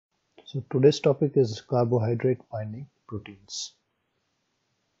So today's topic is carbohydrate binding proteins.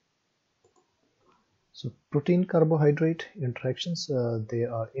 So protein-carbohydrate interactions, they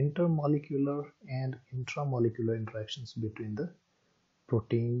are intermolecular and intramolecular interactions between the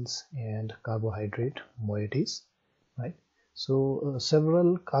proteins and carbohydrate moieties, right? So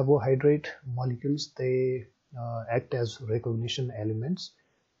several carbohydrate molecules, they act as recognition elements,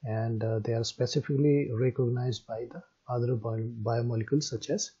 and they are specifically recognized by the other biomolecules such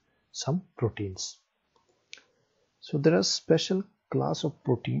as some proteins. So there are special class of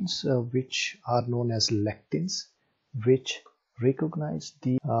proteins which are known as lectins, which recognize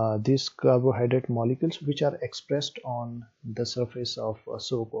these carbohydrate molecules which are expressed on the surface of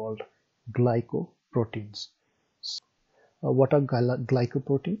so-called glycoproteins. What are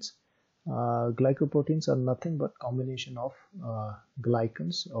glycoproteins? Glycoproteins are nothing but combination of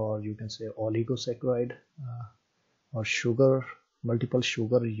glycans, or you can say oligosaccharide, or sugar, multiple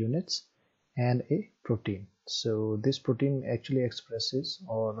sugar units, and a protein. So this protein actually expresses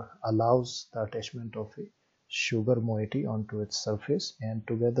or allows the attachment of a sugar moiety onto its surface, and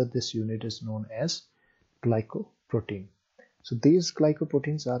together this unit is known as glycoprotein. So these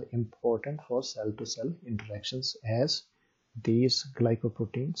glycoproteins are important for cell-to-cell interactions, as these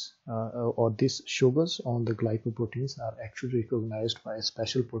glycoproteins or these sugars on the glycoproteins are actually recognized by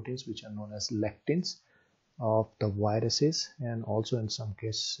special proteins which are known as lectins of the viruses, and also in some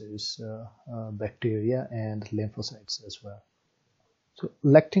cases bacteria and lymphocytes as well. So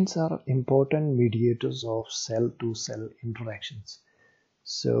lectins are important mediators of cell-to-cell interactions.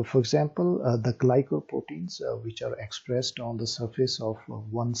 So for example, the glycoproteins which are expressed on the surface of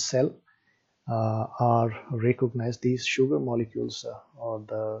one cell are recognized. These sugar molecules or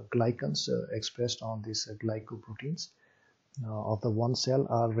the glycans expressed on these glycoproteins of the one cell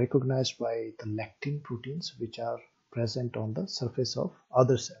are recognized by the lectin proteins which are present on the surface of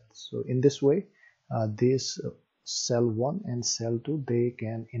other cells. So in this way, these cell 1 and cell 2, they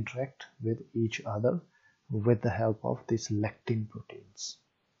can interact with each other with the help of these lectin proteins.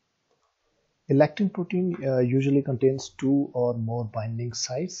 A lectin protein usually contains 2 or more binding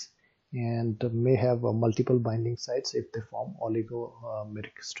sites, and may have multiple binding sites if they form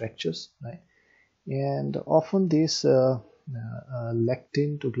oligomeric structures, right? And often these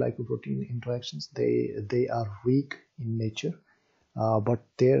lectin to glycoprotein interactions, they are weak in nature, but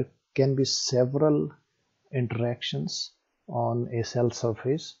there can be several interactions on a cell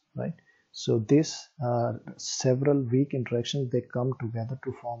surface, right? So these several weak interactions, they come together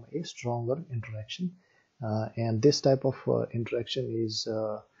to form a stronger interaction, and this type of interaction is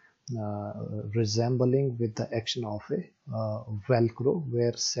resembling with the action of a velcro,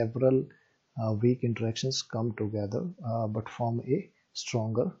 where several weak interactions come together but form a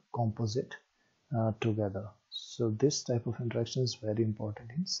stronger composite together. So this type of interaction is very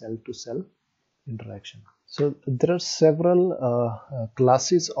important in cell-to-cell interaction. So there are several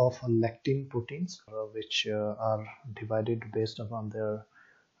classes of lectin proteins which are divided based upon their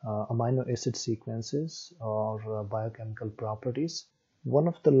amino acid sequences or biochemical properties. One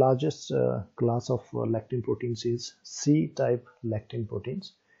of the largest class of lectin proteins is C-type lectin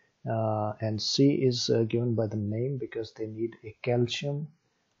proteins, and C is given by the name because they need a calcium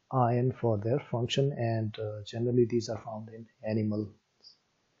ion for their function, and generally these are found in animals.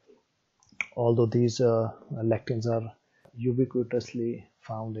 Although these lectins are ubiquitously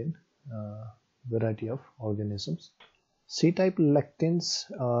found in variety of organisms. C-type lectins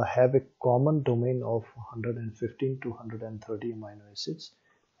have a common domain of 115 to 130 amino acids,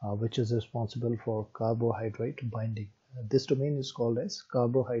 which is responsible for carbohydrate binding. This domain is called as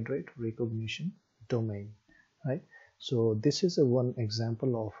carbohydrate recognition domain, right? So this is one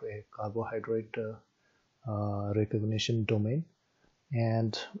example of a carbohydrate recognition domain,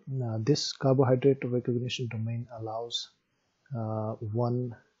 and this carbohydrate recognition domain allows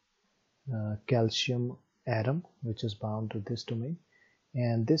one calcium atom which is bound to this domain,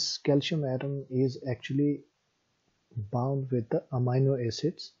 and this calcium atom is actually bound with the amino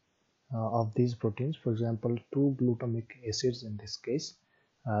acids of these proteins, for example 2 glutamic acids in this case,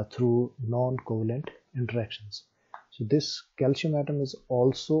 through non-covalent interactions. So this calcium atom is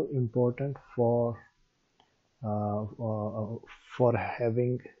also important for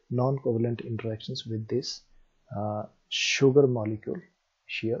having non-covalent interactions with this sugar molecule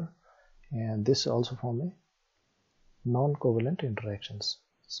here, and this also form a non-covalent interactions.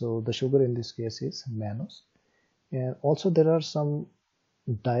 So the sugar in this case is mannose, and also there are some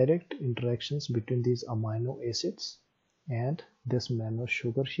direct interactions between these amino acids and this mannose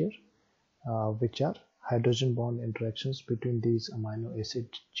sugar here, which are hydrogen bond interactions between these amino acid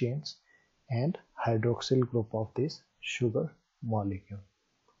chains and hydroxyl group of this sugar molecule.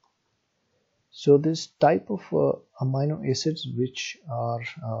 So this type of amino acids which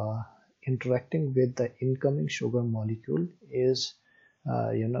are interacting with the incoming sugar molecule is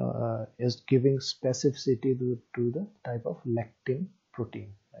is giving specificity to the type of lectin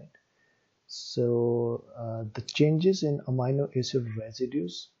protein, right? So the changes in amino acid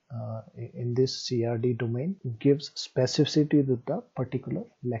residues in this CRD domain gives specificity to the particular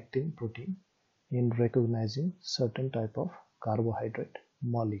lectin protein in recognizing certain type of carbohydrate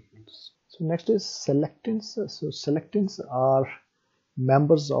molecules. So next is selectins. So selectins are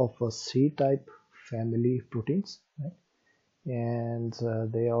members of a C-type family proteins, right? And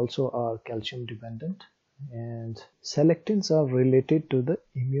they also are calcium dependent, and selectins are related to the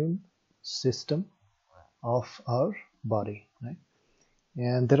immune system of our body, right?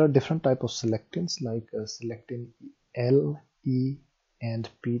 And there are different type of selectins like selectin L, E, and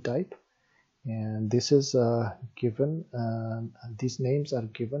P type, and this is given these names are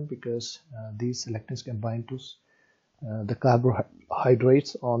given because these selectins can bind to the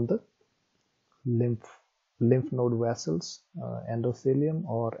carbohydrates on the lymph node vessels, endothelium,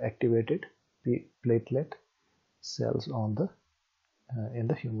 or activated platelet cells on the in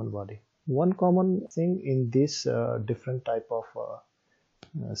the human body. One common thing in this different type of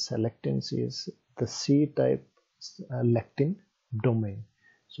selectins is the C-type lectin domain.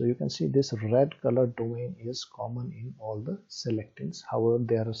 So you can see this red colored domain is common in all the selectins. However,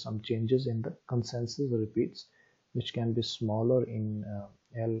 there are some changes in the consensus repeats, which can be smaller in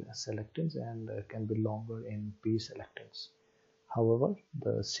L selectins and can be longer in P selectins. However,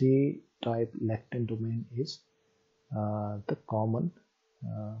 the C-type lectin domain is the common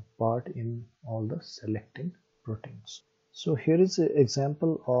part in all the selectin proteins. So here is an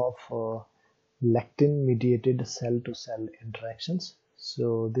example of lectin mediated cell-to-cell interactions.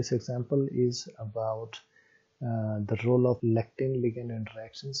 So this example is about the role of lectin ligand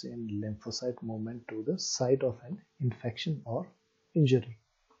interactions in lymphocyte movement to the site of an infection or injury.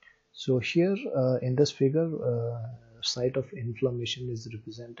 So here in this figure, site of inflammation is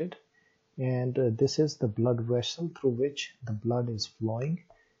represented, and this is the blood vessel through which the blood is flowing,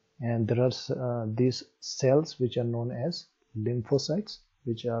 and there are these cells which are known as lymphocytes,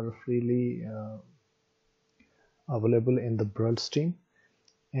 which are freely available in the bloodstream.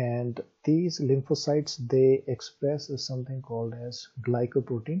 And these lymphocytes, they express something called as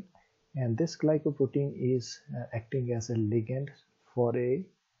glycoprotein, and this glycoprotein is acting as a ligand for a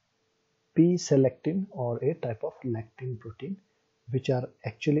P-selectin or a type of lectin protein, which are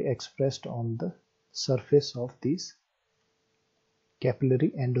actually expressed on the surface of these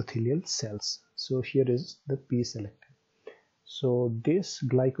capillary endothelial cells. So here is the P-selectin. So this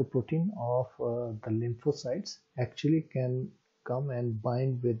glycoprotein of the lymphocytes actually can come and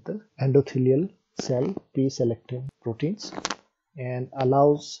bind with the endothelial cell P-selectin proteins and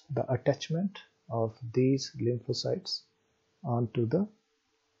allows the attachment of these lymphocytes onto the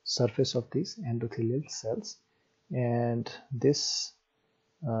surface of these endothelial cells, and this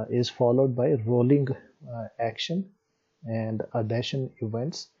is followed by rolling action and adhesion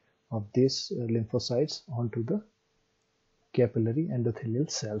events of these lymphocytes onto the capillary endothelial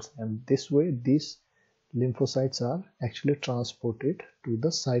cells, and this way these lymphocytes are actually transported to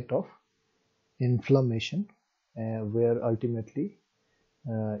the site of inflammation, where ultimately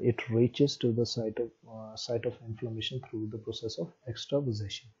it reaches to the site of inflammation through the process of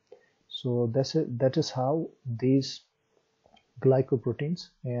extravasation. So that is how these glycoproteins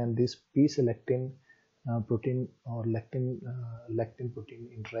and this P-selectin protein or lectin protein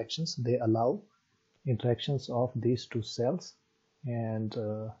interactions, they allow interactions of these two cells, and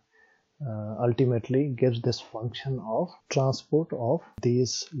ultimately gives this function of transport of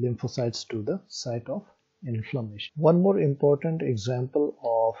these lymphocytes to the site of inflammation. One more important example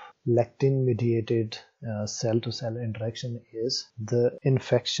of lectin mediated cell-to-cell interaction is the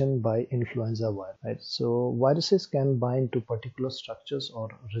infection by influenza virus, right? So viruses can bind to particular structures or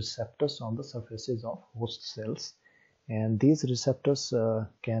receptors on the surfaces of host cells, and these receptors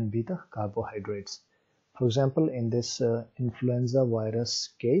can be the carbohydrates. For example, in this influenza virus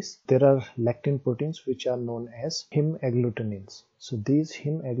case, there are lectin proteins which are known as hemagglutinins. So these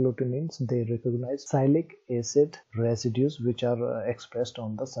hemagglutinins, they recognize slalic acid residues which are expressed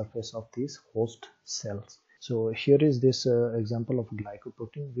on the surface of these host cells. So here is this example of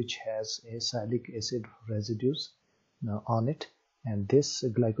glycoprotein which has a slalic acid residues on it, and this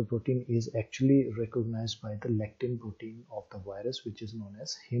glycoprotein is actually recognized by the lectin protein of the virus, which is known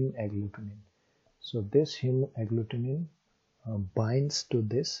as hemagglutinin. So this hemagglutinin binds to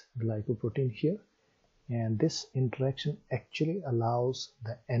this glycoprotein here, and this interaction actually allows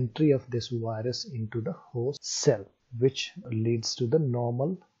the entry of this virus into the host cell, which leads to the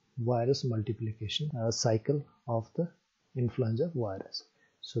normal virus multiplication cycle of the influenza virus.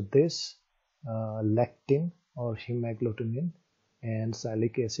 So this lectin or hemagglutinin and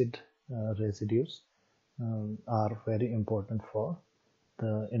slalic acid residues are very important for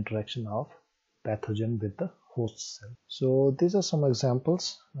the interaction of pathogen with the host cell. So these are some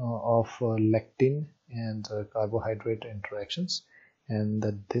examples of lectin and carbohydrate interactions, and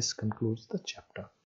this concludes the chapter.